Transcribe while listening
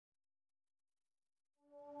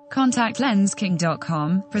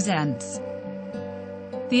ContactLensKing.com presents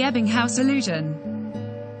The Ebbinghaus illusion.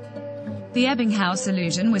 The Ebbinghaus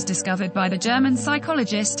illusion was discovered by the German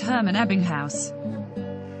psychologist Hermann Ebbinghaus.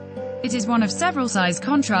 It is one of several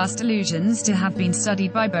size-contrast illusions to have been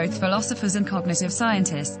studied by both philosophers and cognitive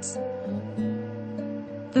scientists.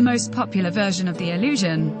 The most popular version of the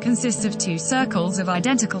illusion consists of two circles of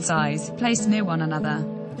identical size, placed near one another.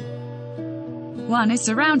 One is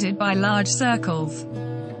surrounded by large circles,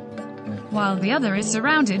 while the other is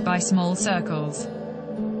surrounded by small circles.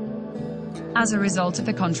 As a result of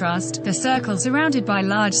the contrast, the circle surrounded by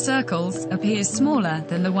large circles appears smaller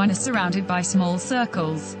than the one surrounded by small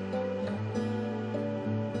circles.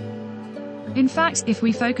 In fact, if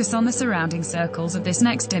we focus on the surrounding circles of this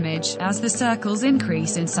next image, as the circles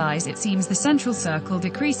increase in size it seems the central circle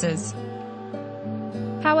decreases.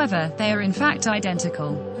 However, they are in fact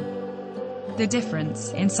identical. The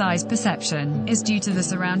difference in size perception is due to the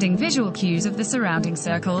surrounding visual cues of the surrounding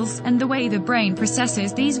circles, and the way the brain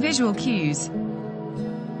processes these visual cues.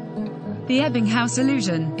 The Ebbinghaus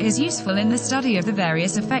illusion is useful in the study of the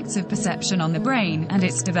various effects of perception on the brain and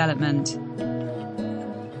its development.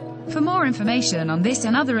 For more information on this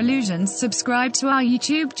and other illusions, subscribe to our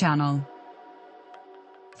YouTube channel.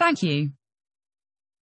 Thank you.